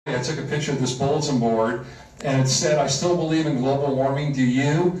I took a picture of this bulletin board and it said, "I still believe in global warming, do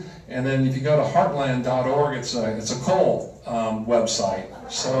you?" And then if you go to heartland.org, it's a coal website.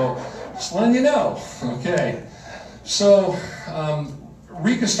 So just letting you know. Okay. So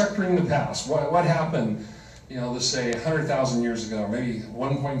reconstructing the past. What happened, let's say 100,000 years ago, or maybe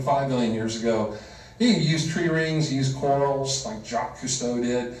 1.5 billion years ago. You use tree rings, you use corals like Jacques Cousteau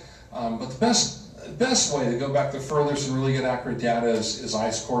did. But the best way to go back the furthest and really get accurate data is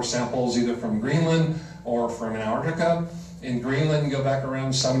ice core samples, either from Greenland or from Antarctica. In Greenland, you go back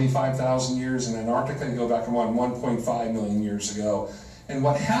around 75,000 years. In Antarctica, you go back around 1.5 million years ago. And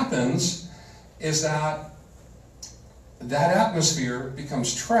what happens is that atmosphere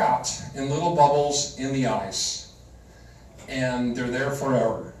becomes trapped in little bubbles in the ice. And they're there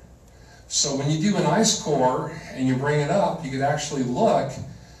forever. So when you do an ice core and you bring it up, you could actually look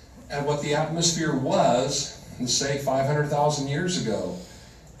at what the atmosphere was, say 500,000 years ago.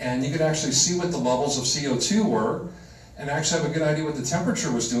 And you could actually see what the levels of CO2 were, and actually have a good idea what the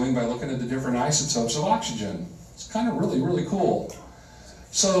temperature was doing by looking at the different isotopes of oxygen. It's kind of really, really cool.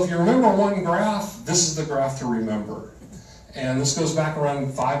 So if you remember one graph, this is the graph to remember. And this goes back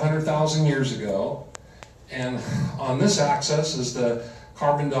around 500,000 years ago. And on this axis is the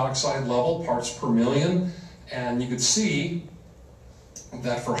carbon dioxide level, parts per million. And you could see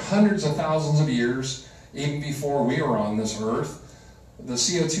that for hundreds of thousands of years, even before we were on this earth, the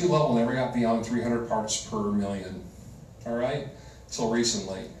CO2 level never got beyond 300 parts per million. All right? Until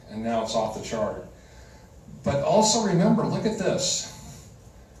recently. And now it's off the chart. But also remember, look at this.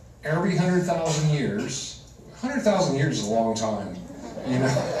 Every 100,000 years, 100,000 years is a long time.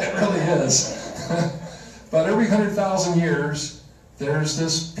 It really is. But every 100,000 years, there's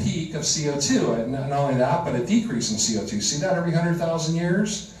this peak of CO2, and not only that, but a decrease in CO2. See that every 100,000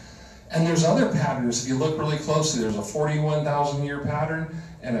 years? And there's other patterns. If you look really closely, there's a 41,000 year pattern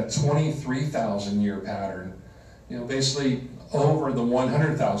and a 23,000 year pattern. Basically over the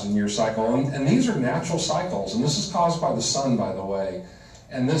 100,000 year cycle. And these are natural cycles, and this is caused by the sun, by the way.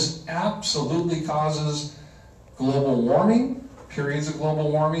 And this absolutely causes global warming, periods of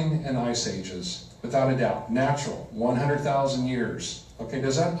global warming, and ice ages. Without a doubt. Natural. 100,000 years. Okay,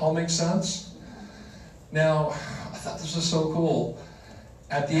 does that all make sense? Now, I thought this was so cool.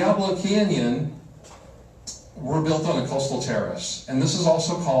 At Diablo Canyon, we're built on a coastal terrace. And this is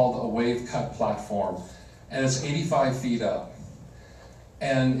also called a wave-cut platform. And it's 85 feet up.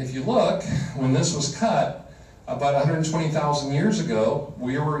 And if you look, when this was cut, about 120,000 years ago,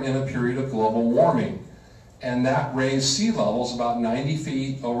 we were in a period of global warming. And that raised sea levels about 90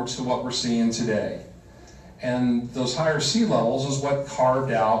 feet over to what we're seeing today. And those higher sea levels is what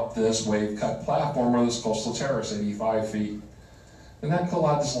carved out this wave-cut platform or this coastal terrace, 85 feet. And that cool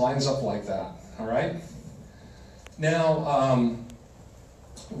how this lines up like that, all right? Now,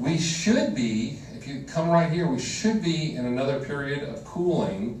 we should be, if you come right here, we should be in another period of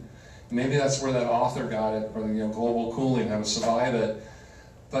cooling. Maybe that's where that author got it, or global cooling, how to survive it.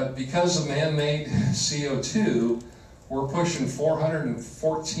 But because of man-made CO2, we're pushing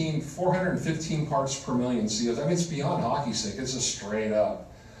 415 parts per million CO2. I mean, it's beyond hockey stick. It's just straight up.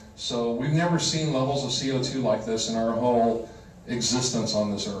 So we've never seen levels of CO2 like this in our whole existence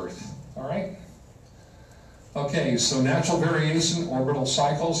on this Earth. All right? Okay, so natural variation, orbital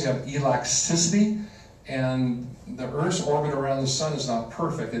cycles. You have elasticity, and the Earth's orbit around the sun is not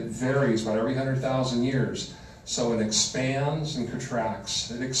perfect. It varies about every 100,000 years. So it expands and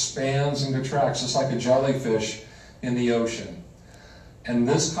contracts. It expands and contracts, just like a jellyfish in the ocean. And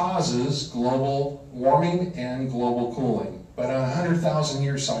this causes global warming and global cooling, but a 100,000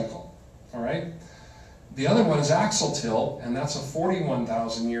 year cycle, all right? The other one is axial tilt, and that's a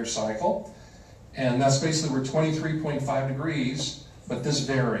 41,000 year cycle. And that's basically we're 23.5 degrees, but this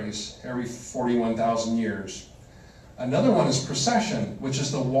varies every 41,000 years. Another one is precession, which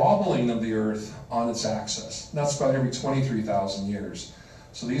is the wobbling of the Earth on its axis. That's about every 23,000 years.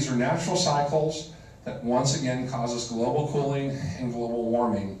 So these are natural cycles that once again causes global cooling and global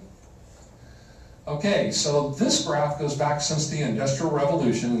warming. Okay, so this graph goes back since the Industrial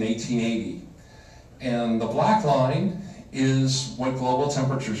Revolution in 1880. And the black line is what global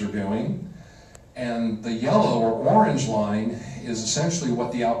temperatures are doing. And the yellow or orange line is essentially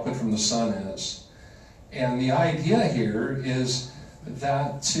what the output from the sun is. And the idea here is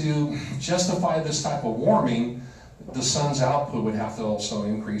that to justify this type of warming, the sun's output would have to also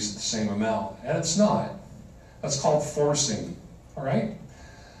increase at the same amount. And it's not. That's called forcing. All right?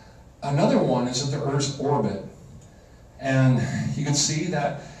 Another one is at the Earth's orbit. And you can see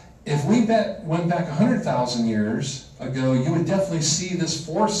that if we went back 100,000 years ago, you would definitely see this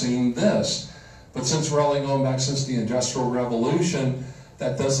forcing this. But since we're only going back since the Industrial Revolution,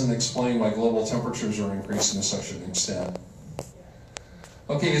 that doesn't explain why global temperatures are increasing to such an extent.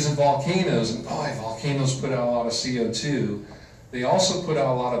 Okay, is it volcanoes? And boy, volcanoes put out a lot of CO2. They also put out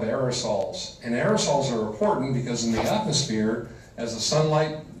a lot of aerosols. And aerosols are important because in the atmosphere, as the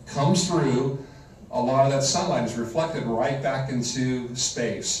sunlight comes through, a lot of that sunlight is reflected right back into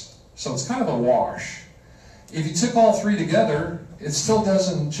space. So it's kind of a wash. If you took all three together, it still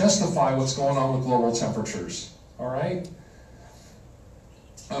doesn't justify what's going on with global temperatures. All right?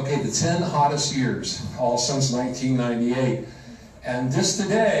 Okay, the 10 hottest years, all since 1998. And just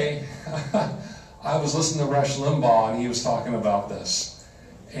today, I was listening to Rush Limbaugh, and he was talking about this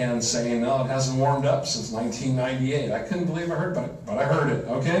and saying, no, it hasn't warmed up since 1998. I couldn't believe I heard about it, but I heard it,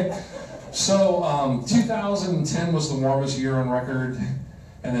 okay? So 2010 was the warmest year on record,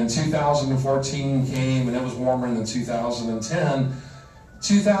 and then 2014 came, and it was warmer than 2010.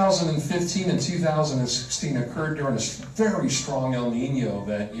 2015 and 2016 occurred during this very strong El Nino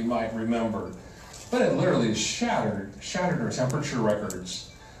event, you might remember. But it literally shattered our temperature records.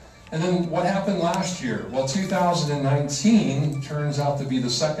 And then what happened last year? Well, 2019 turns out to be the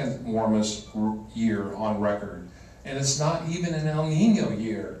second warmest year on record. And it's not even an El Nino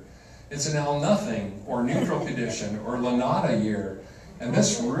year. It's an El Nothing, or neutral condition, or La Nada year. And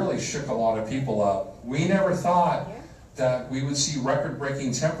this really shook a lot of people up. We never thought that we would see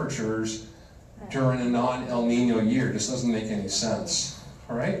record-breaking temperatures during a non-El Nino year. This doesn't make any sense,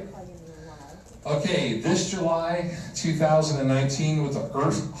 all right? Okay, this July 2019 was the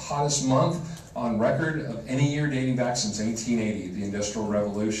Earth's hottest month on record of any year dating back since 1880, the Industrial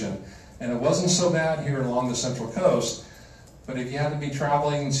Revolution. And it wasn't so bad here along the Central Coast, but if you had to be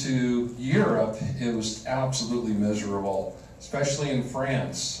traveling to Europe, it was absolutely miserable, especially in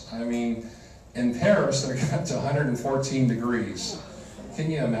France. I mean, in Paris, they got to 114 degrees.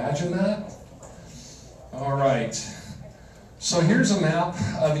 Can you imagine that? All right. So here's a map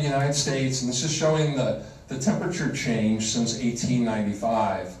of the United States, and this is showing the temperature change since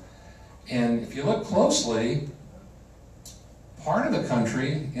 1895. And if you look closely, part of the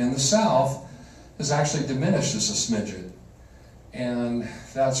country in the south has actually diminished just a smidgen. And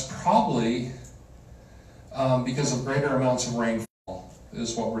that's probably because of greater amounts of rainfall,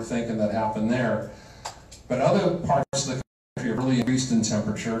 is what we're thinking that happened there. But other parts of the country have really increased in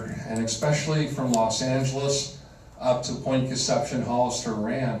temperature, and especially from Los Angeles up to Point Conception, Hollister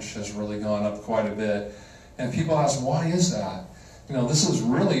Ranch has really gone up quite a bit. And people ask, why is that? You know, this is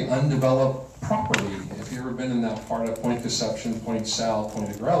really undeveloped property, if you've ever been in that part of Point Conception, Point South, Point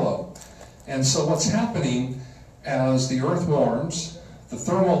Negrello. And so what's happening as the Earth warms, the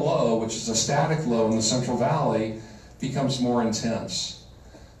thermal low, which is a static low in the Central Valley, becomes more intense.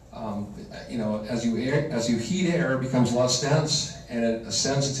 You know, as you heat air, it becomes less dense, and it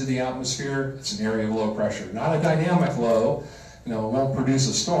ascends into the atmosphere. It's an area of low pressure. Not a dynamic low, you know, it won't produce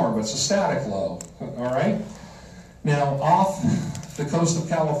a storm, but it's a static low, all right? Now, off the coast of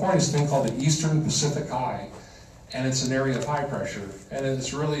California is a thing called the Eastern Pacific High, and it's an area of high pressure, and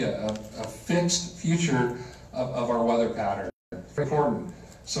it's really a fixed feature of our weather pattern. Very important.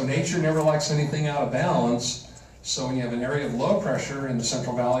 So nature never likes anything out of balance. So when you have an area of low pressure in the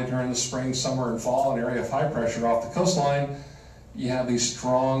Central Valley during the spring, summer, and fall, an area of high pressure off the coastline, you have these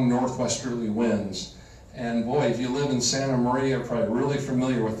strong northwesterly winds. And boy, if you live in Santa Maria, you're probably really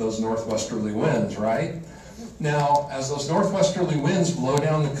familiar with those northwesterly winds, right? Now, as those northwesterly winds blow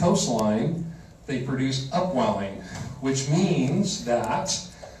down the coastline, they produce upwelling, which means that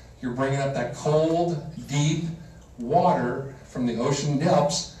you're bringing up that cold, deep water from the ocean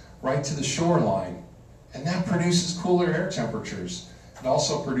depths right to the shoreline. And that produces cooler air temperatures. It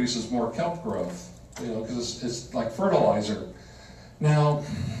also produces more kelp growth, you know, because it's like fertilizer. Now,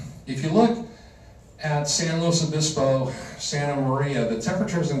 if you look at San Luis Obispo, Santa Maria, the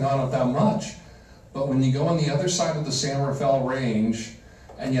temperature hasn't gone up that much. But when you go on the other side of the San Rafael Range,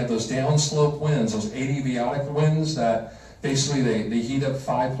 and you have those downslope winds, those adiabatic winds that basically they heat up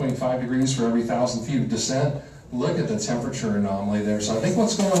 5.5 degrees for every 1,000 feet of descent, look at the temperature anomaly there. So I think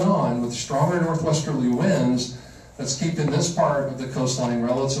what's going on with stronger northwesterly winds, that's keeping this part of the coastline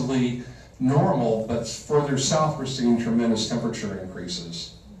relatively normal, but further south we're seeing tremendous temperature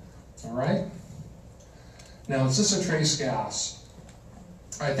increases. All right? Now, is this a trace gas?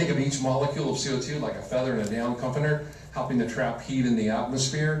 I think of each molecule of CO2 like a feather in a down comforter, helping to trap heat in the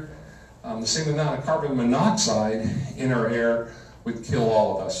atmosphere. The same amount of carbon monoxide in our air would kill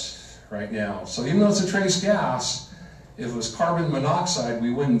all of us right now. So even though it's a trace gas, if it was carbon monoxide,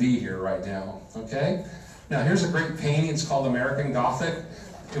 we wouldn't be here right now, okay? Now here's a great painting, it's called American Gothic.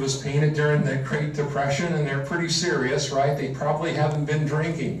 It was painted during the Great Depression, and they're pretty serious, right? They probably haven't been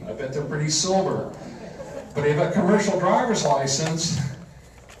drinking. I bet they're pretty sober. But they have a commercial driver's license,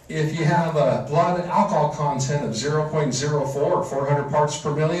 If you have a blood alcohol content of 0.04 or 400 parts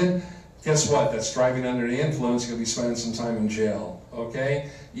per million, guess what? That's driving under the influence. You'll be spending some time in jail, okay?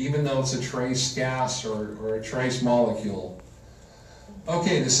 Even though it's a trace gas or a trace molecule.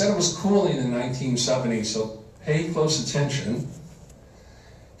 Okay, they said it was cooling in the 1970s, so pay close attention.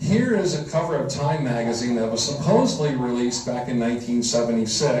 Here is a cover of Time magazine that was supposedly released back in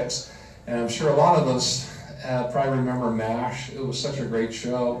 1976, and I'm sure a lot of us probably remember MASH. It was such a great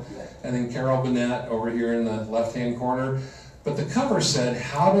show. And then Carol Burnett over here in the left-hand corner. But the cover said,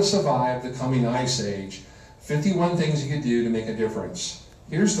 "How to Survive the Coming Ice Age, 51 Things You Could Do to Make a Difference."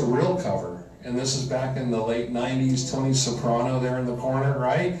 Here's the real cover, and this is back in the late 90s, Tony Soprano there in the corner,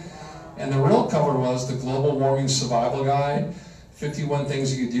 right? And the real cover was the Global Warming Survival Guide, 51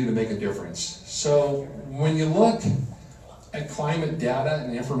 Things You Could Do to Make a Difference. So when you look at climate data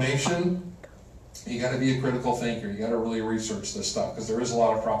and information, you got to be a critical thinker. You got to really research this stuff because there is a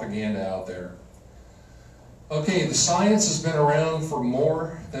lot of propaganda out there. Okay, the science has been around for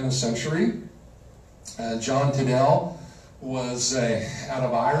more than a century. John Lidsey was out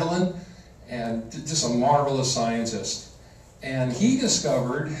of Ireland and just a marvelous scientist. And he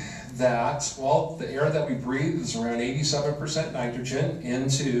discovered that, well, the air that we breathe is around 87% nitrogen,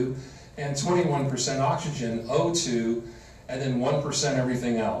 N2, and 21% oxygen, O2, and then 1%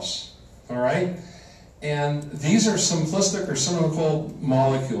 everything else. All right? And these are simplistic or chemical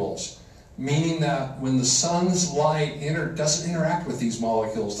molecules, meaning that when the sun's light doesn't interact with these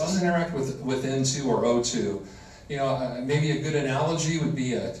molecules, doesn't interact with N2 or O2. You know, maybe a good analogy would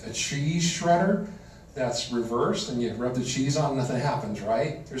be a cheese shredder that's reversed, and you rub the cheese on, nothing happens,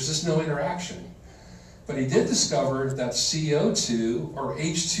 right? There's just no interaction. But he did discover that CO2 or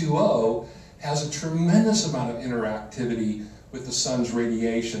H2O has a tremendous amount of interactivity with the sun's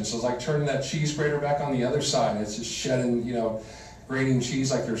radiation. So it's like turning that cheese grater back on the other side. It's just shedding, you know, grating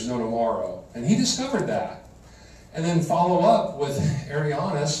cheese like there's no tomorrow. And he discovered that. And then follow up with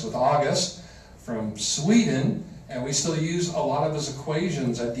Arianus, with August, from Sweden, and we still use a lot of his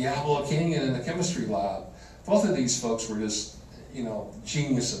equations at Diablo Canyon in the chemistry lab. Both of these folks were just, you know,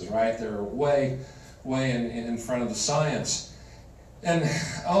 geniuses, right? They're way in front of the science. And,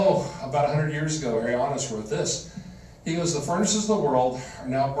 about 100 years ago, Arianus wrote this. He goes, "The furnaces of the world are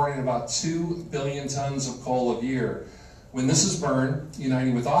now burning about 2 billion tons of coal a year. When this is burned,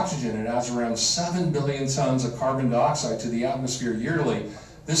 uniting with oxygen, it adds around 7 billion tons of carbon dioxide to the atmosphere yearly.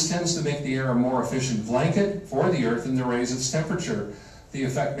 This tends to make the air a more efficient blanket for the Earth and to raise its temperature. The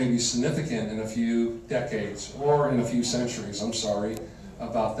effect may be significant in a few decades, or in a few centuries." I'm sorry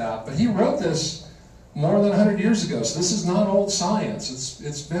about that. But he wrote this more than 100 years ago, so this is not old science.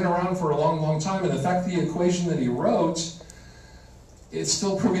 It's been around for a long, long time, and in fact, the equation that he wrote, it's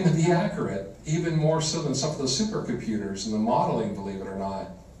still proving to be accurate, even more so than some of the supercomputers and the modeling, believe it or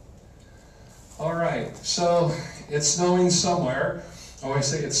not. All right, so it's snowing somewhere. I always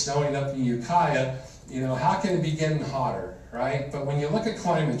say it's snowing up in Ukiah. You know, how can it be getting hotter, right? But when you look at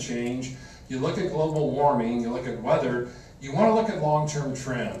climate change, you look at global warming, you look at weather, you want to look at long-term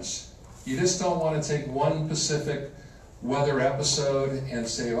trends. You just don't want to take one specific weather episode and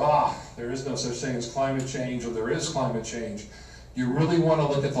say, there is no such thing as climate change, or there is climate change. You really want to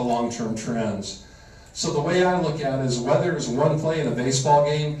look at the long-term trends. So the way I look at it is weather is one play in a baseball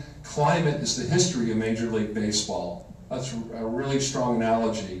game. Climate is the history of Major League Baseball. That's a really strong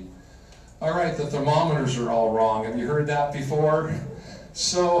analogy. All right, the thermometers are all wrong. Have you heard that before?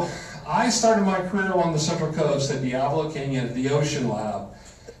 So I started my career on the Central Coast at Diablo Canyon at the Ocean Lab.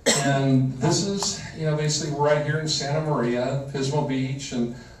 And this is, you know, basically we're right here in Santa Maria, Pismo Beach,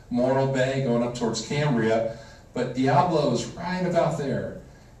 and Morro Bay going up towards Cambria. But Diablo is right about there.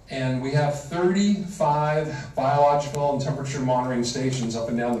 And we have 35 biological and temperature monitoring stations up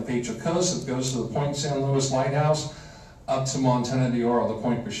and down the Pacho Coast. It goes to the Point San Luis Lighthouse, up to Montana de Oro, the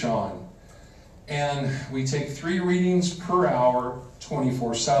Point Bichon. And we take 3 readings per hour,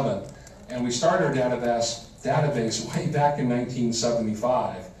 24/7. And we started our database way back in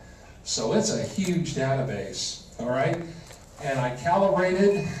 1975. So it's a huge database, all right? And I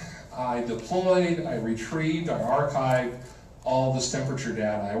calibrated, I deployed, I retrieved, I archived all this temperature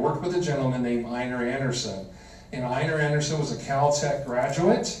data. I worked with a gentleman named Einar Anderson. And Einar Anderson was a Caltech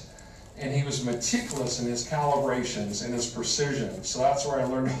graduate, and he was meticulous in his calibrations and his precision. So that's where I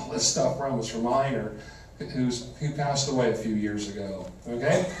learned all this stuff from, was from Einar, who passed away a few years ago,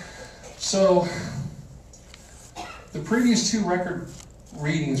 okay? So the previous 2 record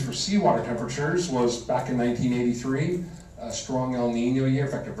readings for seawater temperatures was back in 1983, a strong El Nino year,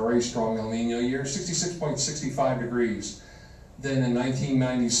 in fact a very strong El Nino year, 66.65 degrees. Then in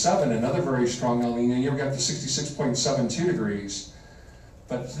 1997, another very strong El Nino year, we got to 66.72 degrees.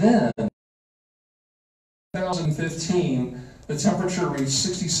 But then, in 2015, the temperature reached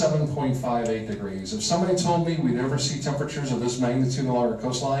 67.58 degrees. If somebody told me we'd ever see temperatures of this magnitude along our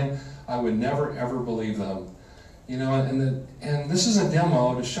coastline, I would never ever believe them. You know, and this is a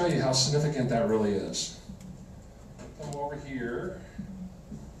demo to show you how significant that really is. Come over here.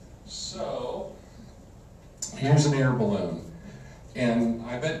 So, here's an air balloon. And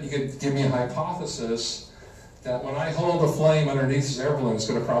I bet you could give me a hypothesis that when I hold a flame underneath this air balloon, it's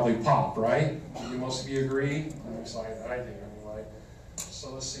going to probably pop, right? Do most of you agree? At least I do, anyway.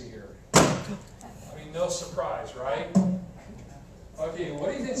 So let's see here. I mean, no surprise, right? Okay,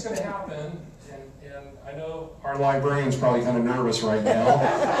 what do you think is going to happen? And I know our librarian's probably kind of nervous right now.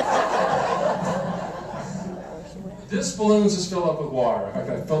 This balloon's just filled up with water. In fact,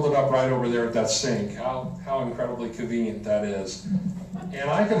 I filled it up right over there at that sink. How incredibly convenient that is. And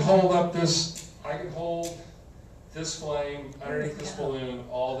I could hold up this, this flame underneath this balloon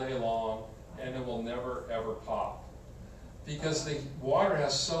all day long, and it will never ever pop. Because the water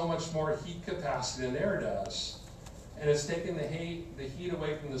has so much more heat capacity than air does. And it's taking the heat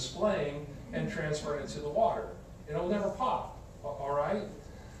away from this flame and transferring it to the water. And it will never pop, all right?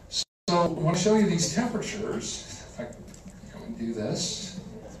 So I want to show you these temperatures. If I can do this.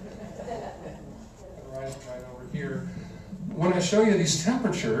 Right over here. When I show you these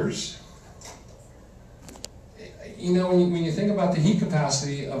temperatures, you know, when you think about the heat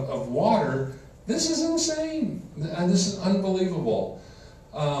capacity of water, this is insane. And this is unbelievable.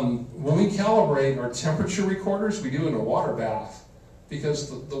 When we calibrate our temperature recorders, we do in a water bath because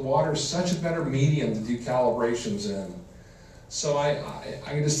the water is such a better medium to do calibrations in. So I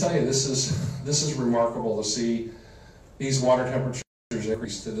can just tell you, this is remarkable to see these water temperatures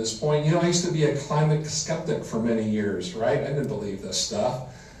increase to this point. You know, I used to be a climate skeptic for many years, right? I didn't believe this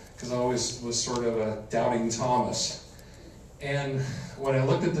stuff because I always was sort of a doubting Thomas. And when I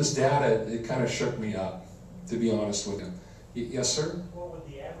looked at this data, it kind of shook me up, to be honest with you. Yes, sir? What would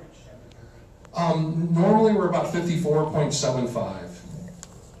the average temperature be? Normally we're about 54.75.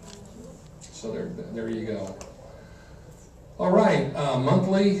 So there you go. All right,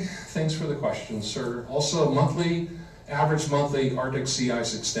 monthly, thanks for the question, sir. Also average monthly Arctic sea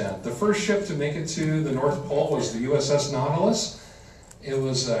ice extent. The first ship to make it to the North Pole was the USS Nautilus. It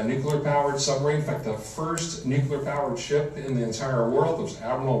was a nuclear-powered submarine. In fact, the first nuclear-powered ship in the entire world was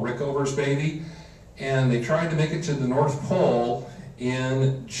Admiral Rickover's baby. And they tried to make it to the North Pole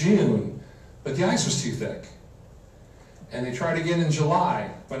in June, but the ice was too thick. And they tried again in July,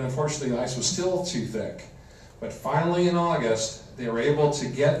 but unfortunately the ice was still too thick. But finally in August, they were able to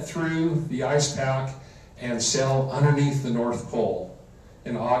get through the ice pack and sail underneath the North Pole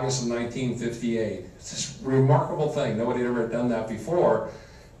in August of 1958. It's this remarkable thing. Nobody had ever done that before.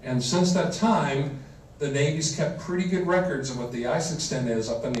 And since that time, the Navy's kept pretty good records of what the ice extent is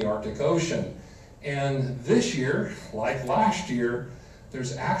up in the Arctic Ocean. And this year, like last year,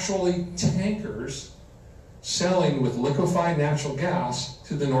 there's actually tankers sailing with liquefied natural gas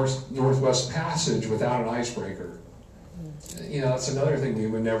to the Northwest Passage without an icebreaker. You know, that's another thing we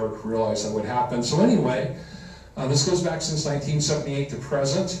would never realize that would happen. So anyway, this goes back since 1978 to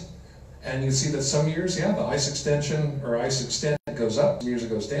present. And you can see that some years, yeah, the ice extension or ice extent goes up, some years it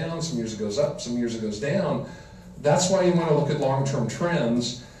goes down, some years it goes up, some years it goes down. That's why you want to look at long-term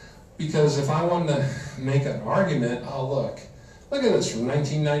trends. Because if I wanted to make an argument, oh look at this, from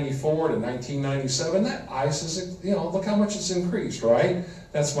 1994 to 1997, that ice is, you know, look how much it's increased, right?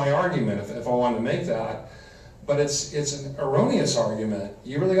 That's my argument if I wanted to make that. But it's an erroneous argument.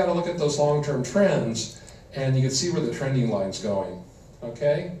 You really got to look at those long-term trends, and you can see where the trending line's going,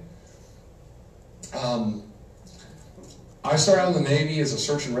 okay? I started out in the Navy as a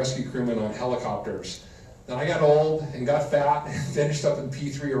search and rescue crewman on helicopters. Then I got old and got fat and finished up in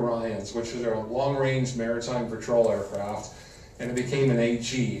P3 Orions, which is our long-range maritime patrol aircraft, and it became an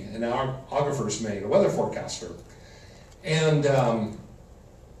AG, an oceanographer's mate, a weather forecaster. And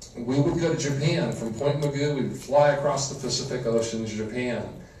we would go to Japan. From Point Mugu, we would fly across the Pacific Ocean to Japan.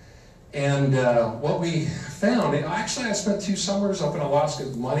 And what we found, actually I spent 2 summers up in Alaska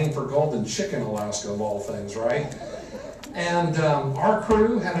mining for golden chicken, Alaska of all things, right? And our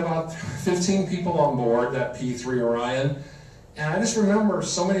crew had about 15 people on board that P3 Orion. And I just remember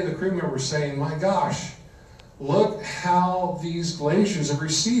so many of the crew members saying, my gosh, look how these glaciers have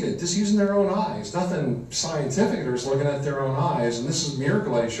receded, just using their own eyes. Nothing scientific, they're just looking at their own eyes. And this is Muir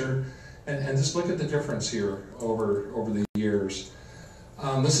Glacier. And just look at the difference here over the years.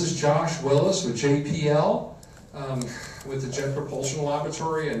 This is Josh Willis with JPL, with the Jet Propulsion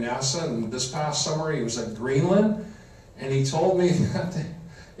Laboratory at NASA. And this past summer he was at Greenland. And he told me that the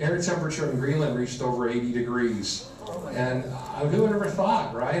air temperature in Greenland reached over 80 degrees. And who would ever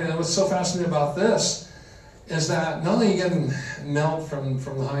thought, right? And what's so fascinating about this is that not only are you getting melt from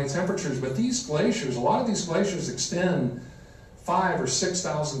the high temperatures, but these glaciers, a lot of these glaciers extend 5,000 or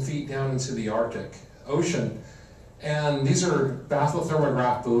 6,000 feet down into the Arctic Ocean. And these are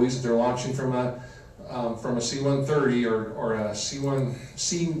bathythermograph buoys that they're launching from a C-130 or a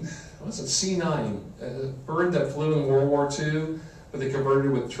C9, a bird that flew in World War II, but they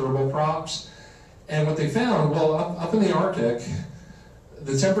converted with turboprops. And what they found, well, up in the Arctic,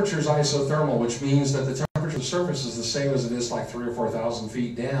 the temperature is isothermal, which means that the temperature of the surface is the same as it is like 3,000 or 4,000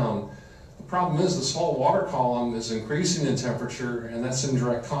 feet down. The problem is the salt water column is increasing in temperature, and that's in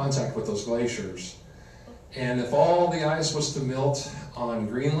direct contact with those glaciers. And if all the ice was to melt on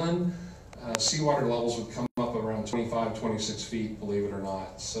Greenland, seawater levels would come up around 25, 26 feet, believe it or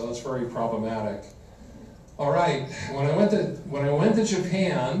not. So it's very problematic. All right, when I went to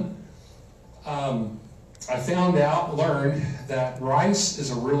Japan, I learned that rice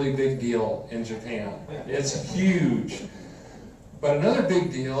is a really big deal in Japan. It's huge. But another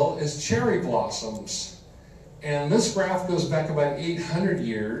big deal is cherry blossoms. And this graph goes back about 800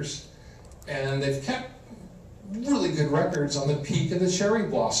 years, and they've kept really good records on the peak of the cherry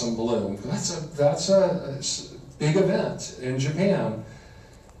blossom bloom. That's a big event in Japan.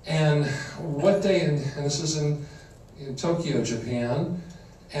 And this is in Tokyo, Japan,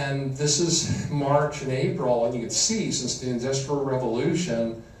 and this is March and April, and you can see since the Industrial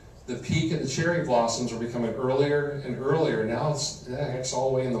Revolution, the peak of the cherry blossoms are becoming earlier and earlier. Now it's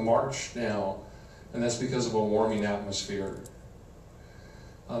all the way in the March now, and that's because of a warming atmosphere.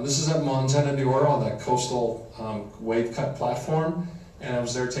 This is at Montana d'Oro on that coastal wave cut platform, and I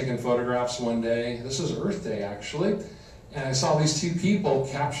was there taking photographs one day. This is Earth Day, actually, and I saw these two people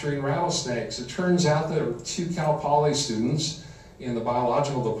capturing rattlesnakes. It turns out there were two Cal Poly students in the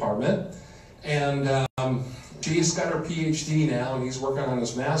biological department, and she's got her PhD now, and he's working on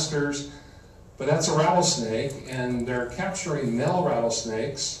his master's, but that's a rattlesnake, and they're capturing male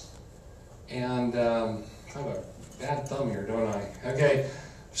rattlesnakes, and I have a bad thumb here, don't I? Okay.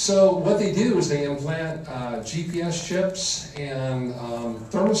 So what they do is they implant GPS chips and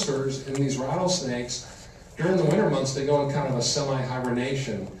thermistors in these rattlesnakes. During the winter months, they go in kind of a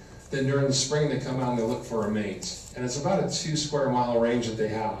semi-hibernation. Then during the spring, they come out and they look for a mate. And it's about a 2 square mile range that they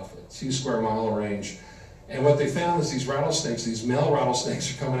have, a 2 square mile range. And what they found is these rattlesnakes, these male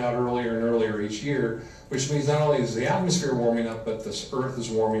rattlesnakes, are coming out earlier and earlier each year, which means not only is the atmosphere warming up, but this Earth is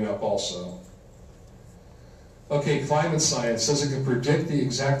warming up also. Okay, climate science says it can predict the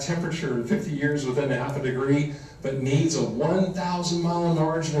exact temperature in 50 years within ½ a degree, but needs a 1,000 mile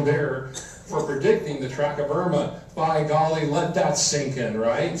margin of error for predicting the track of Irma. By golly, let that sink in,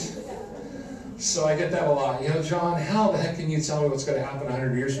 right? So I get that a lot. You know, John, how the heck can you tell me what's going to happen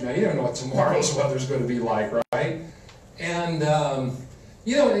 100 years from now? You don't know what tomorrow's weather's going to be like, right? And,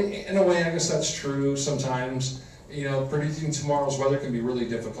 you know, in a way, I guess that's true sometimes. You know, predicting tomorrow's weather can be really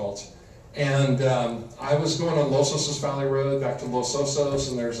difficult. And I was going on Los Osos Valley Road back to Los Osos,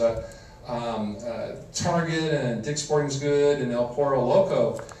 and there's a Target and Dick's Sporting Goods and El Poro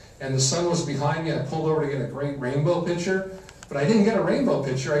Loco, and the sun was behind me. I pulled over to get a great rainbow picture, but I didn't get a rainbow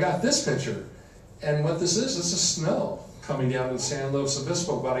picture. I got this picture. And what this is snow coming down in San Luis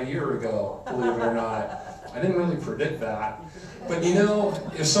Obispo about a year ago, believe it or not. I didn't really predict that. But you know,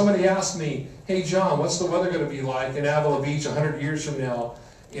 if somebody asked me, hey John, what's the weather going to be like in Avila Beach 100 years from now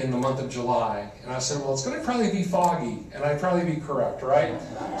in the month of July? And I said, well, it's going to probably be foggy, and I'd probably be correct, right?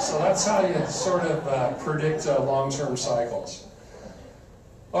 So that's how you sort of predict long-term cycles.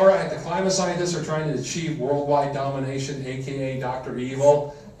 All right, the climate scientists are trying to achieve worldwide domination, aka Dr.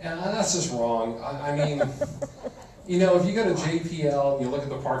 Evil, and that's just wrong. I mean, you know, if you go to JPL and you look at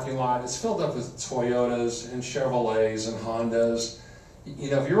the parking lot, it's filled up with Toyotas and Chevrolets and Hondas. You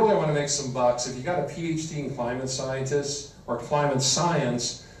know, if you really want to make some bucks, if you got a PhD in climate scientist or climate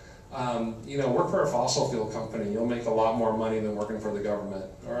science, you know, work for a fossil fuel company. You'll make a lot more money than working for the government,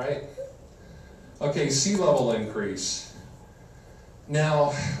 all right? Okay, sea level increase.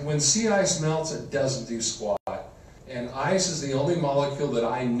 Now, when sea ice melts, it doesn't do squat. And ice is the only molecule that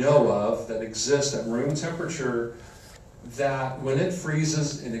I know of that exists at room temperature that when it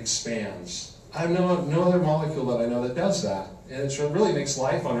freezes, it expands. I have no other molecule that I know that does that. And it really makes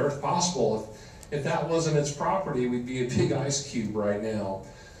life on Earth possible. If that wasn't its property, we'd be a big ice cube right now.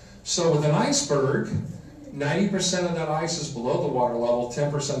 So with an iceberg, 90% of that ice is below the water level,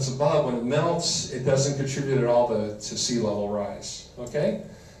 10% is above. When it melts, it doesn't contribute at all to sea level rise. Okay?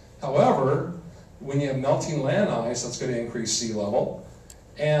 However, when you have melting land ice, that's going to increase sea level.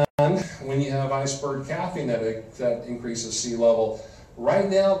 And when you have iceberg capping, that increases sea level. Right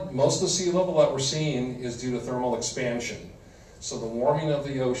now, most of the sea level that we're seeing is due to thermal expansion. So the warming of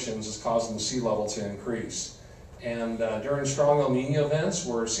the oceans is causing the sea level to increase. And during strong El Nino events,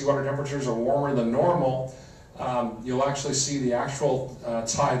 where seawater temperatures are warmer than normal, you'll actually see the actual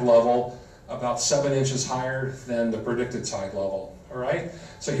tide level about 7 inches higher than the predicted tide level. All right?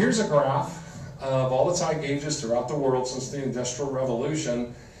 So here's a graph of all the tide gauges throughout the world since the Industrial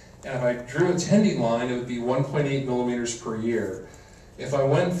Revolution. And if I drew a tending line, it would be 1.8 millimeters per year. If I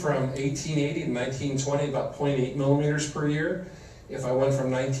went from 1880 to 1920, about 0.8 millimeters per year. If I went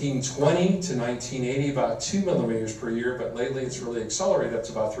from 1920 to 1980, about 2 millimeters per year, but lately it's really accelerated up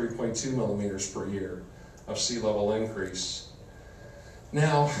to about 3.2 millimeters per year of sea level increase.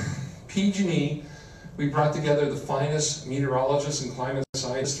 Now, PG&E, we brought together the finest meteorologists and climate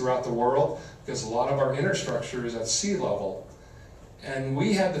scientists throughout the world because a lot of our infrastructure is at sea level. And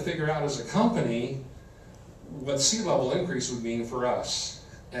we had to figure out as a company what sea level increase would mean for us.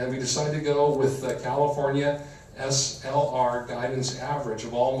 And we decided to go with the California SLR guidance average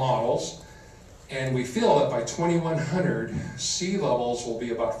of all models. And we feel that by 2100, sea levels will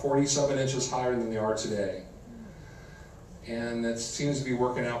be about 47 inches higher than they are today. And it seems to be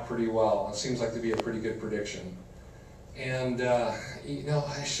working out pretty well. It seems like to be a pretty good prediction. And, you know,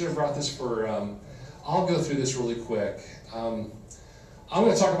 I should have brought this for, I'll go through this really quick. I'm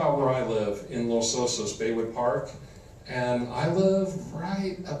going to talk about where I live in Los Osos, Baywood Park, and I live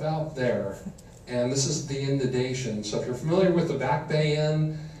right about there. And this is the inundation. So if you're familiar with the Back Bay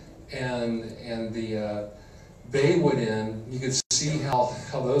Inn and the Baywood Inn, you can see how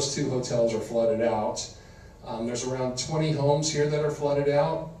those two hotels are flooded out. There's around 20 homes here that are flooded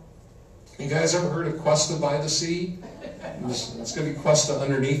out. You guys ever heard of Cuesta by the Sea? It's going to be Cuesta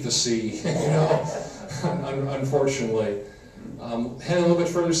underneath the sea, you know, unfortunately. Heading a little bit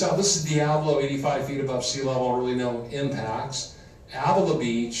further south, this is Diablo, 85 feet above sea level, really no impacts. Avila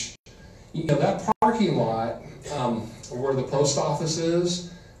Beach, you know, that parking lot where the post office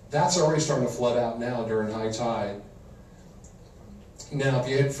is, that's already starting to flood out now during high tide. Now, if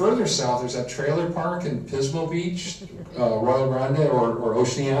you head further south, there's that trailer park in Pismo Beach, Royal Grande or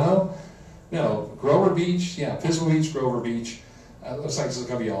Oceano. No, Grover Beach, yeah, Pismo Beach, Grover Beach. It looks like it's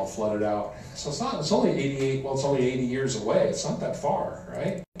going to be all flooded out. So it's only 88, well, it's only 80 years away. It's not that far,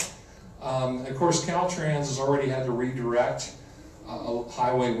 right? Of course, Caltrans has already had to redirect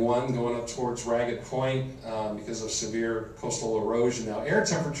Highway 1 going up towards Ragged Point because of severe coastal erosion. Now, air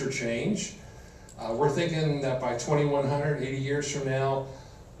temperature change. We're thinking that by 2100, 80 years from now,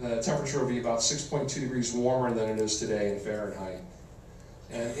 the temperature will be about 6.2 degrees warmer than it is today in Fahrenheit.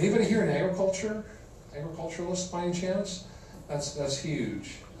 And anybody here in agriculture? Agriculturalist by any chance? That's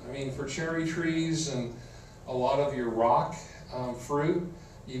huge. I mean, for cherry trees and a lot of your rock fruit,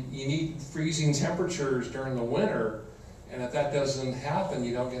 you need freezing temperatures during the winter, and if that doesn't happen,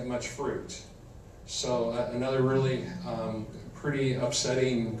 you don't get much fruit. So another really pretty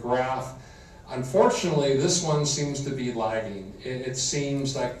upsetting graph. Unfortunately, this one seems to be lagging. It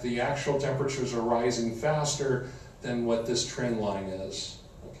seems like the actual temperatures are rising faster than what this trend line is.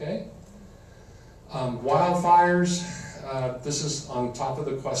 Okay? Wildfires, this is on top of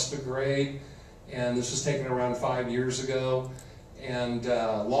the Cuesta grade, and this was taken around 5 years ago. And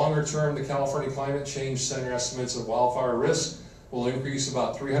longer term, the California Climate Change Center estimates that wildfire risk will increase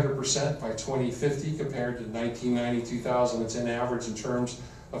about 300% by 2050 compared to 1990-2010 average in terms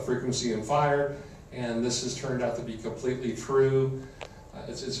of frequency and fire. And this has turned out to be completely true.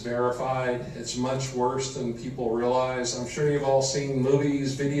 It's verified. It's much worse than people realize. I'm sure you've all seen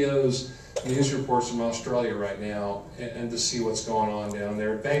movies, videos, news reports from Australia right now, and to see what's going on down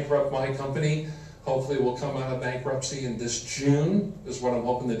there. Bankrupt my company. Hopefully we'll come out of bankruptcy in this June, is what I'm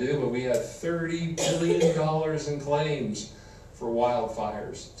hoping to do, but we had $30 billion in claims for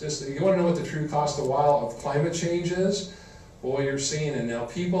wildfires. Just, you want to know what the true cost of climate change is? Boy, you're seeing it. Now,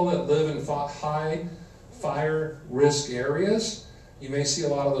 people that live in high fire risk areas, you may see a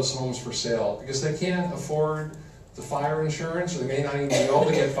lot of those homes for sale because they can't afford the fire insurance, or they may not even be able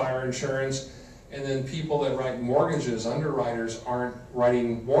to get fire insurance. And then people that write mortgages, underwriters, aren't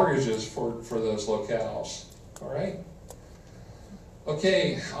writing mortgages for those locales. All right?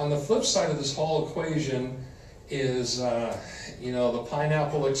 Okay, on the flip side of this whole equation is, you know, the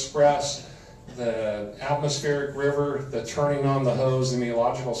Pineapple Express, the atmospheric river, the turning on the hose, the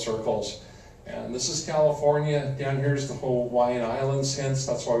meteorological circles. And this is California. Down here is the whole Hawaiian Islands, hence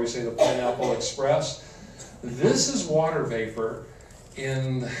that's why we say the Pineapple Express. This is water vapor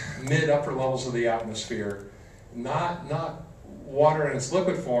in mid-upper levels of the atmosphere. Not water in its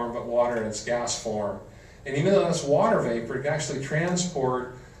liquid form, but water in its gas form. And even though that's water vapor, it can actually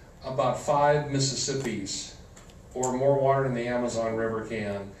transport about 5 Mississippis. or more water than the Amazon River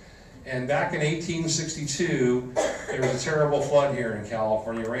can. And back in 1862, there was a terrible flood here in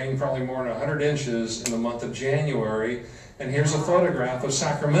California. It rained probably more than 100 inches in the month of January. And here's a photograph of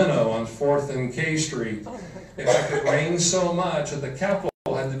Sacramento on 4th and K Street. In fact, it rained so much that the capital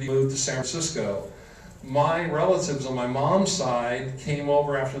had to be moved to San Francisco. My relatives on my mom's side came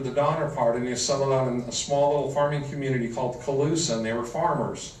over after the Donner Party, and they settled out in a small little farming community called Calusa, and they were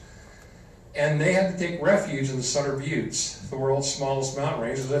farmers. And they had to take refuge in the Sutter Buttes, the world's smallest mountain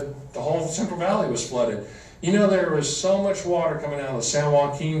range. The whole Central Valley was flooded. You know, there was so much water coming out of the San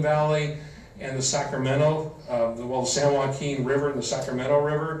Joaquin Valley and the Sacramento, the San Joaquin River and the Sacramento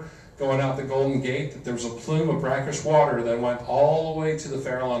River, going out the Golden Gate, that there was a plume of brackish water that went all the way to the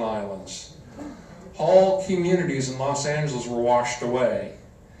Farallon Islands. Whole communities in Los Angeles were washed away.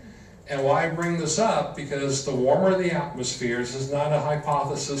 And why I bring this up? Because the warmer the atmosphere, this is not a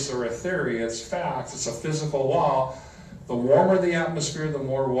hypothesis or a theory, it's fact, it's a physical law. The warmer the atmosphere, the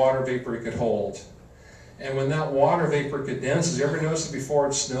more water vapor it could hold. And when that water vapor condenses, you ever notice that before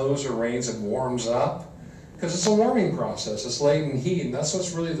it snows or rains, it warms up? Because it's a warming process, it's latent heat, and that's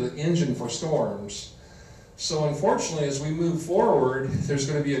what's really the engine for storms. So unfortunately, as we move forward, there's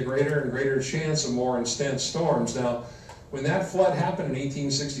going to be a greater and greater chance of more intense storms. Now, when that flood happened in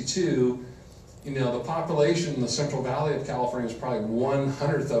 1862, you know, the population in the Central Valley of California is probably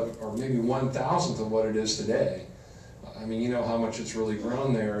 1/100th of, or maybe 1,000th of what it is today. I mean, you know how much it's really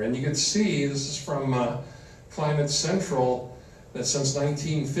grown there. And you can see, this is from Climate Central, that since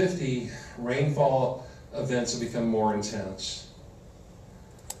 1950, rainfall events have become more intense.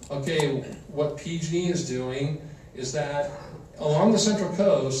 Okay, what PG&E is doing is that along the Central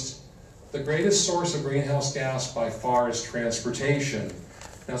Coast, the greatest source of greenhouse gas by far is transportation.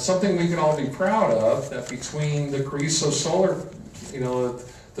 Now, something we can all be proud of, that between the Carrizo Solar, you know,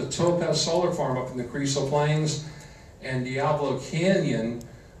 the Topaz Solar Farm up in the Carrizo Plains and Diablo Canyon,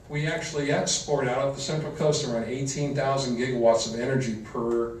 we actually export out of the Central Coast around 18,000 gigawatts of energy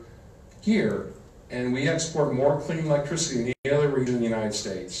per year. And we export more clean electricity than any other region in the United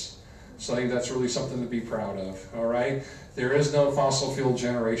States. So I think that's really something to be proud of, all right? There is no fossil fuel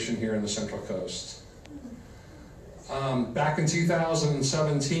generation here in the Central Coast. Back in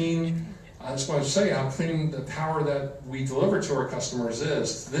 2017, I just want to say how clean the power that we deliver to our customers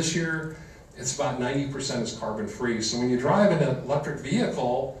is. This year, it's about 90% is carbon free. So when you drive an electric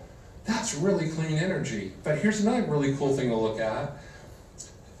vehicle, that's really clean energy. But here's another really cool thing to look at.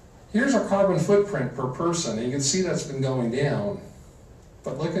 Here's our carbon footprint per person, and you can see that's been going down.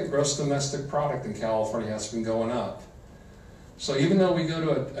 But look at gross domestic product in California, that's been going up. So even though we go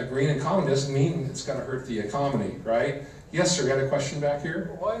to a green economy, doesn't mean it's going to hurt the economy, right? Yes, sir, got a question back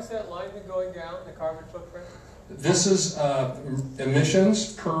here? Why is that line been going down, the carbon footprint? This is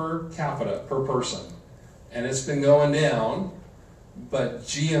emissions per capita, per person. And it's been going down, but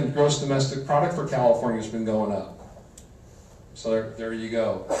GM, gross domestic product for California, has been going up. So there you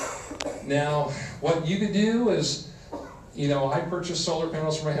go. Now, what you could do is, you know, I purchased solar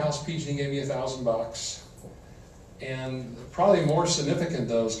panels for my house. PG&E gave me $1,000. And probably more significant,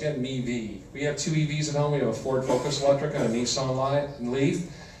 though, is get an EV. We have 2 EVs at home. We have a Ford Focus Electric and a Nissan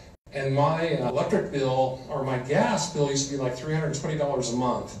Leaf. And my electric bill, or my gas bill, used to be like $320 a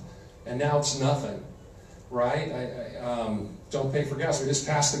month. And now it's nothing, right? I don't pay for gas. We just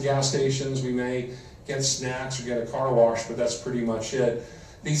pass the gas stations. We may get snacks or get a car wash, but that's pretty much it.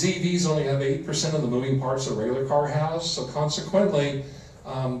 These EVs only have 8% of the moving parts a regular car has, so consequently,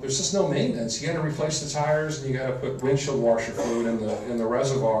 there's just no maintenance. You got to replace the tires, and you got to put windshield washer fluid in the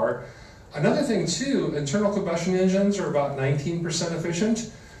reservoir. Another thing too, internal combustion engines are about 19%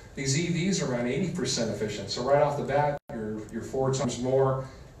 efficient. These EVs are around 80% efficient. So right off the bat, you're 4 times more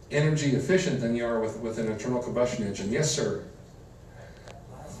energy efficient than you are with an internal combustion engine. Yes, sir.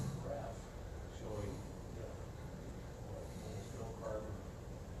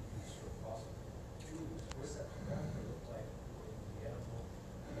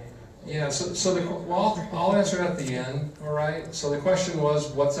 Yeah, well, I'll answer at the end, all right? So the question was,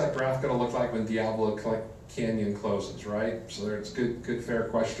 what's that graph going to look like when Diablo Canyon closes, right? So it's a good, fair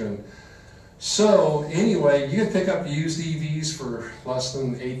question. So anyway, you can pick up used EVs for less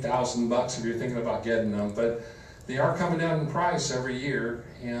than $8,000 if you're thinking about getting them, but they are coming down in price every year.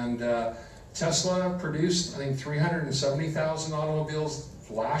 And Tesla produced, I think, 370,000 automobiles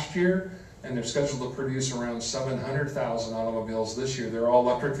last year, and they're scheduled to produce around 700,000 automobiles this year. They're all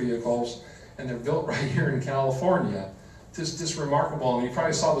electric vehicles, and they're built right here in California. Just remarkable. And you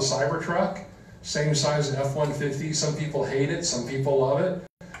probably saw the Cybertruck, same size as F-150. Some people hate it, some people love it.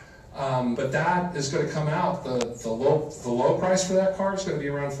 But that is going to come out. The low price for that car is going to be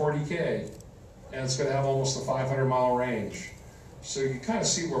around $40K. and it's going to have almost a 500-mile range. So you can kind of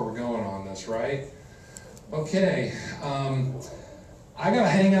see where we're going on this, right? Okay, I got to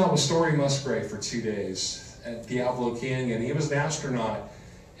hang out with Story Musgrave for 2 days at Diablo Canyon. He was an astronaut,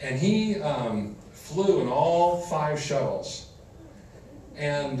 and he flew in all 5 shuttles.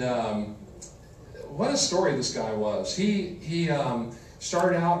 And what a story this guy was. He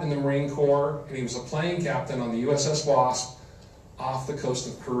started out in the Marine Corps, and he was a plane captain on the USS Wasp off the coast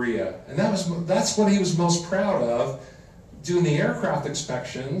of Korea. And that's what he was most proud of, doing the aircraft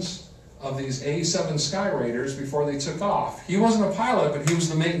inspections of these A7 Sky Raiders before they took off. He wasn't a pilot, but he was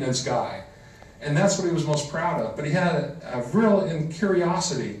the maintenance guy. And that's what he was most proud of. But he had a real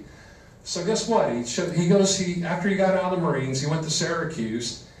curiosity. So guess what? After he got out of the Marines, he went to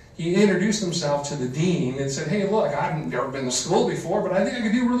Syracuse. He introduced himself to the dean and said, hey, look, I've never been to school before, but I think I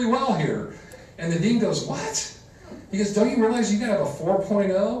could do really well here. And the dean goes, what? He goes, don't you realize you got to have a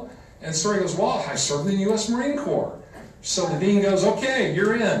 4.0? And Story goes, well, I served in the U.S. Marine Corps. So the dean goes, okay,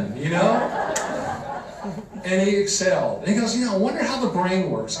 you're in, you know? And he excelled. And he goes, I wonder how the brain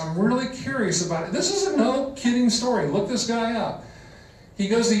works. I'm really curious about it. This is a no kidding story. Look this guy up. He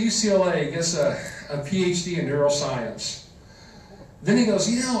goes to UCLA, gets a PhD in neuroscience. Then he goes,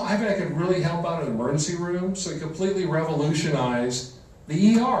 I bet I could really help out in an emergency room. So he completely revolutionized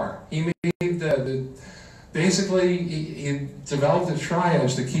the ER. He made basically, he developed a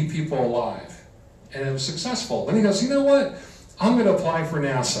triage to keep people alive. And it was successful. Then he goes, you know what? I'm going to apply for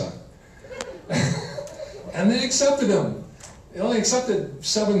NASA. And they accepted him. They only accepted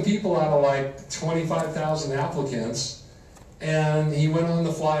 7 people out of like 25,000 applicants. And he went on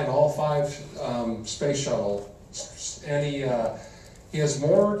to fly in all 5 space shuttles. And he has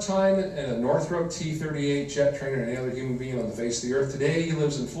more time in a Northrop T-38 jet trainer than any other human being on the face of the earth. Today he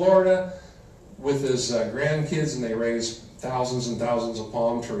lives in Florida with his grandkids, and they raise thousands and thousands of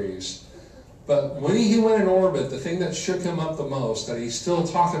palm trees. But when he went in orbit, the thing that shook him up the most, that he still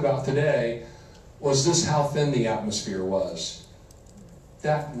talked about today, was just how thin the atmosphere was.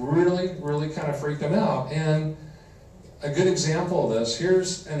 That really, really kind of freaked him out. And a good example of this,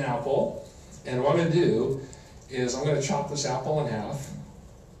 here's an apple, and what I'm going to do is I'm going to chop this apple in half.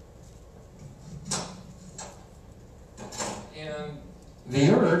 And the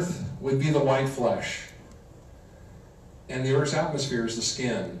Earth would be the white flesh. And the Earth's atmosphere is the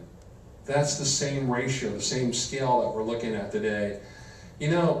skin. That's the same ratio, the same scale that we're looking at today.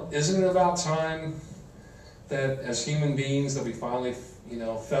 Isn't it about time that as human beings that we finally,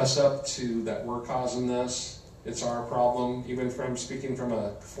 fess up to that we're causing this? It's our problem. Even from speaking from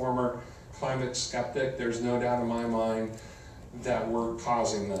a former climate skeptic, there's no doubt in my mind that we're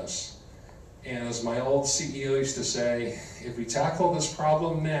causing this. And as my old CEO used to say, if we tackle this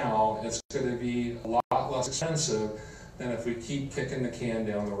problem now, it's going to be a lot less expensive than if we keep kicking the can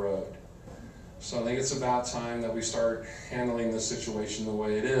down the road. So I think it's about time that we start handling this situation the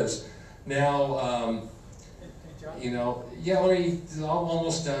way it is. Now, I'm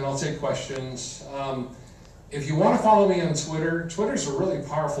almost done. I'll take questions. If you want to follow me on Twitter, Twitter's a really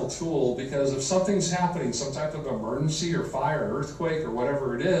powerful tool, because if something's happening, some type of emergency or fire, or earthquake, or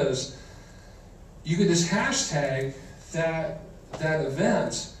whatever it is, you could just hashtag that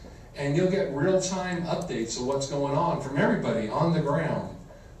event, and you'll get real-time updates of what's going on from everybody on the ground.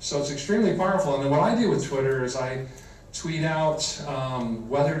 So it's extremely powerful. And then what I do with Twitter is I tweet out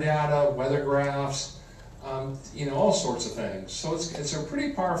weather data, weather graphs, all sorts of things. So it's a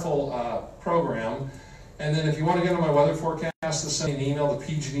pretty powerful program. And then if you want to get on my weather forecast, just send me an email to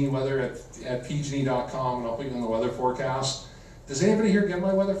pg&eweather at pg&e.com, and I'll put you on the weather forecast. Does anybody here get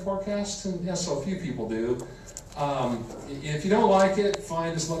my weather forecast? And yes, so a few people do. If you don't like it,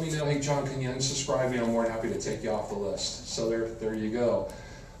 fine, just let me know. Hey, John, can you unsubscribe me? I'm more than happy to take you off the list. So there you go.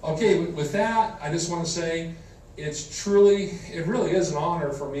 Okay, with that, I just want to say it really is an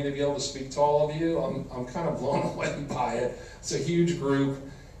honor for me to be able to speak to all of you. I'm kind of blown away by it. It's a huge group,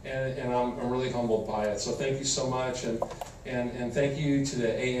 and I'm really humbled by it. So thank you so much, and thank you to the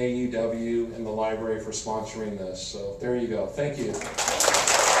AAUW and the library for sponsoring this. So there you go. Thank you.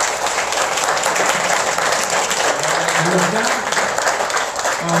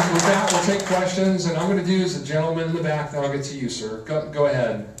 And with that, we'll take questions, and I'm going to do as a gentleman in the back, then I'll get to you, sir. Go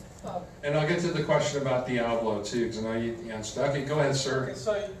ahead. And I'll get to the question about Diablo, too, because I know you answered. Okay, go ahead, sir. Okay,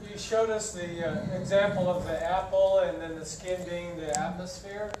 so you showed us the example of the apple and then the skin being the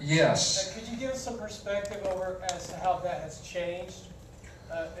atmosphere. Yes. Could you give us some perspective over as to how that has changed?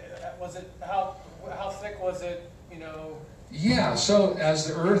 Was it how thick was it? Yeah. So as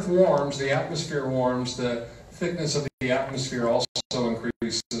the Earth warms, the atmosphere warms. The thickness of the atmosphere also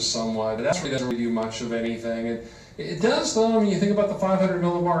increases somewhat. That really doesn't really do much of anything. It does, though. I mean, you think about the 500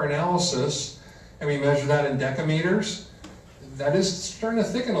 millibar analysis. and we measure that in decameters, that is starting to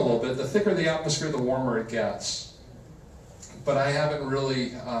thicken a little bit. The thicker the atmosphere, the warmer it gets. But I haven't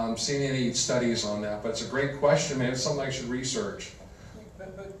really seen any studies on that. But it's a great question, man. It's something I should research.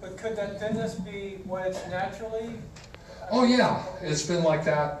 But could that thinness be what it's naturally? Oh yeah, it's been like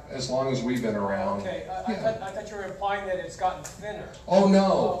that as long as we've been around. Okay, I thought you were implying that it's gotten thinner. Oh no.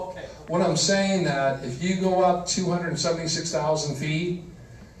 Oh, okay. What I'm saying that if you go up 276,000 feet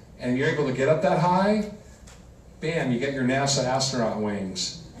and you're able to get up that high, bam, you get your NASA astronaut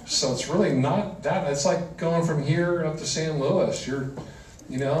wings. So it's really not that. It's like going from here up to San Luis. You're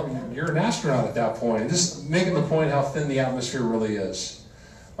an astronaut at that point. Just making the point how thin the atmosphere really is.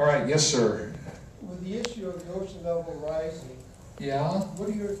 All right, yes, sir. With the issue of the ocean level rising, Yeah. what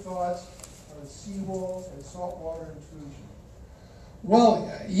are your thoughts on seawalls and saltwater intrusion?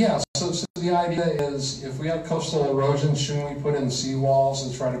 Well, yeah. So the idea is, if we have coastal erosion, shouldn't we put in seawalls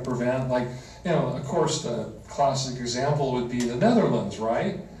and try to prevent, like, of course, the classic example would be the Netherlands,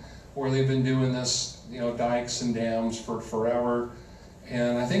 right? Where they've been doing this, dikes and dams for forever.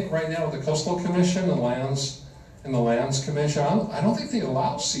 And I think right now with the Coastal Commission and the Lands Commission, I don't think they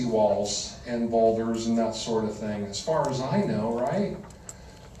allow seawalls and boulders and that sort of thing, as far as I know, right?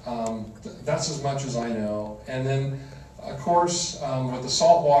 That's as much as I know. And then, of course, with the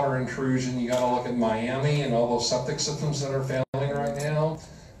saltwater intrusion, you got to look at Miami and all those septic systems that are failing right now.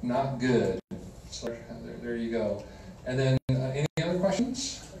 Not good. So there you go. And then, any other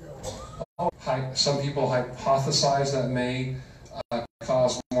questions? Some people hypothesize that may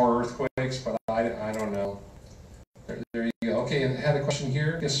cause more earthquakes, but I don't know. There you go. Okay, and I had a question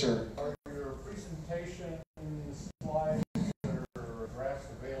here. Yes, sir. Are your presentation slides or graphs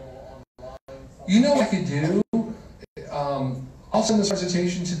available online? You know what I could do? I'll send this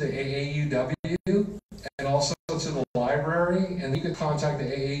presentation to the AAUW and also to the library, and you could contact the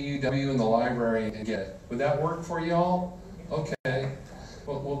AAUW and the library and get it. Would that work for y'all? Okay.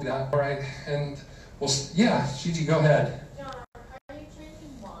 We'll do that. All right. And yeah, Gigi, go ahead. John, are you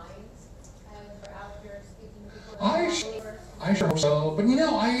changing minds as we're out there speaking to people? I sure hope so. But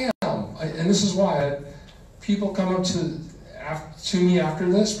I am. And this is why people come up to me after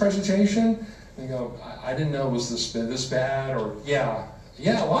this presentation and go, I didn't know it was this bad, or yeah,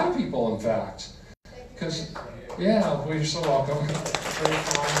 a lot of people, in fact. Because, yeah, well, you're so welcome. All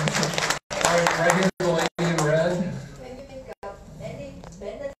right, right here, the lady in red. Can you think of any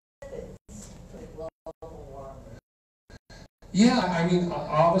benefits with global warming? Yeah, I mean,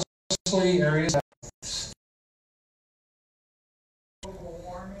 obviously areas that... Global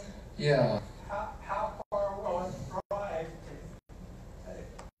warming? Yeah. How far will it rise to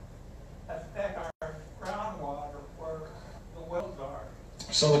affect our groundwater where the wells are?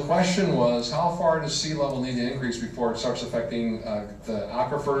 So the question was, how far does sea level need to increase before it starts affecting the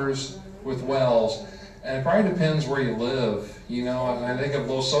aquifers with wells? And it probably depends where you live. I think of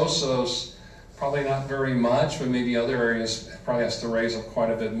Los Osos, probably not very much, but maybe other areas probably has to raise up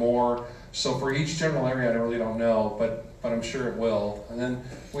quite a bit more. So for each general area, I really don't know, but I'm sure it will. And then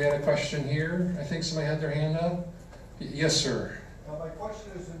we had a question here. I think somebody had their hand up. Yes, sir. My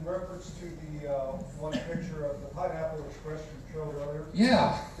question is in reference to the one picture of the pineapple express you showed earlier.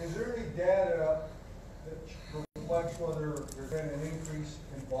 Yeah. Is there any data that reflects whether there's been an increase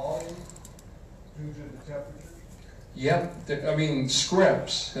in volume due to the temperature? Yep. I mean,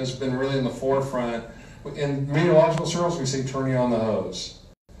 Scripps has been really in the forefront. In meteorological circles, we say turning on the hose.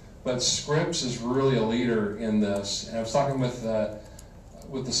 But Scripps is really a leader in this. And I was talking with the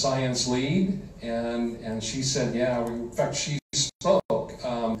science lead, and she said, yeah, in fact, she spoke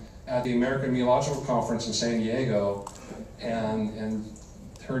at the American Meteorological Conference in San Diego, and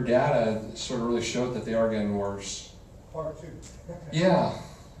her data sort of really showed that they are getting worse. Part two. Yeah.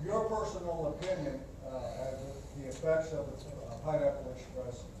 Your personal opinion as the effects of the Pineapple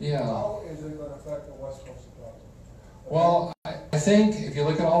Express. Yeah. How is it going to affect the West Coast of California? Well, I think if you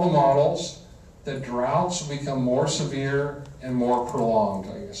look at all the models, the droughts will become more severe and more prolonged.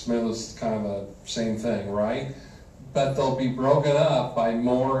 I guess maybe it's kind of a same thing, right? But they'll be broken up by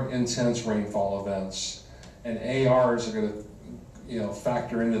more intense rainfall events, and ARs are going to,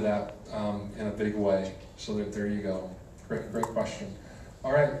 factor into that in a big way. So there you go. Great question.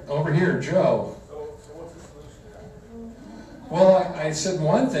 All right, over here, Joe. So what's the solution? Well, I said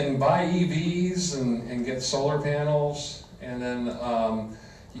one thing: buy EVs and get solar panels, and then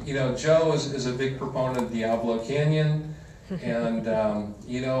Joe is a big proponent of Diablo Canyon, and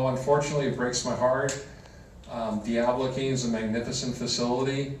unfortunately, it breaks my heart. Diablo Canyon is a magnificent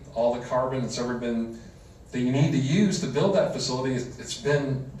facility. All the carbon that's ever been that you need to use to build that facility, it's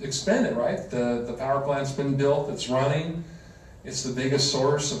been expended, right? The power plant's been built, it's running, It's the biggest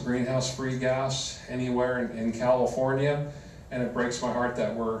source of greenhouse-free gas anywhere in California, and it breaks my heart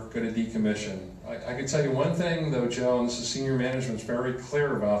that we're going to decommission. I can tell you one thing though, Joe, and this is senior management's very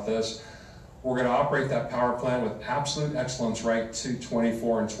clear about this. We're going to operate that power plant with absolute excellence right to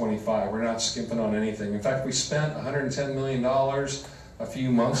 24 and 25. We're not skimping on anything. In fact, we spent $110 million a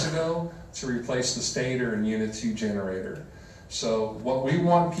few months ago to replace the stator and Unit 2 generator. So what we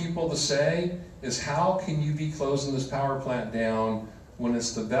want people to say is, how can you be closing this power plant down when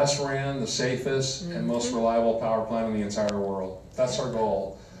it's the best ran, the safest, and most reliable power plant in the entire world? That's our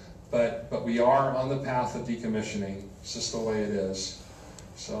goal. But we are on the path of decommissioning. It's just the way it is.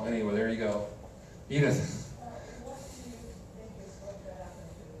 So anyway, there you go. Edith. What do you think is going to happen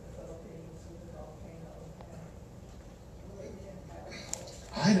to the Philippines with the volcano and the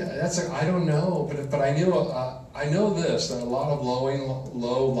impact? I don't know, but I know this, that a lot of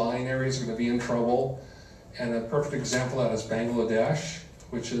low-lying areas are going to be in trouble, and a perfect example of that is Bangladesh,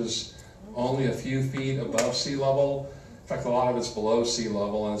 which is only a few feet above sea level. In fact, a lot of it's below sea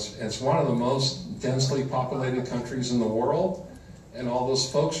level, and it's one of the most densely populated countries in the world. And all those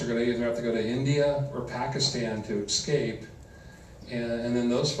folks are going to either have to go to India or Pakistan to escape. And then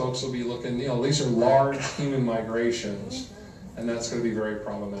those folks will be looking, these are large human migrations, and that's going to be very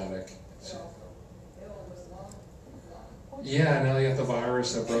problematic. So, yeah, now you have the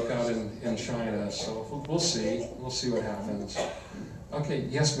virus that broke out in China, so we'll see. We'll see what happens. Okay,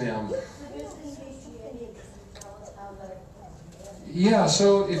 yes, ma'am. Yeah,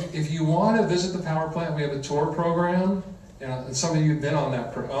 so if you want to visit the power plant, we have a tour program. And some of you have been on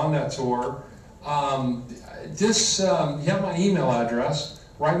that tour. You have my email address.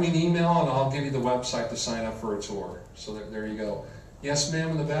 Write me an email, and I'll give you the website to sign up for a tour. So there you go. Yes, ma'am,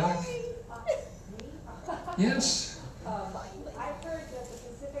 in the back. Yes. I've heard that the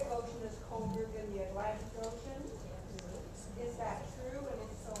Pacific Ocean is colder than the Atlantic Ocean. Is that true, and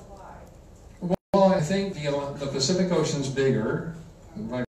if so, why? Well, I think the Pacific Ocean's bigger.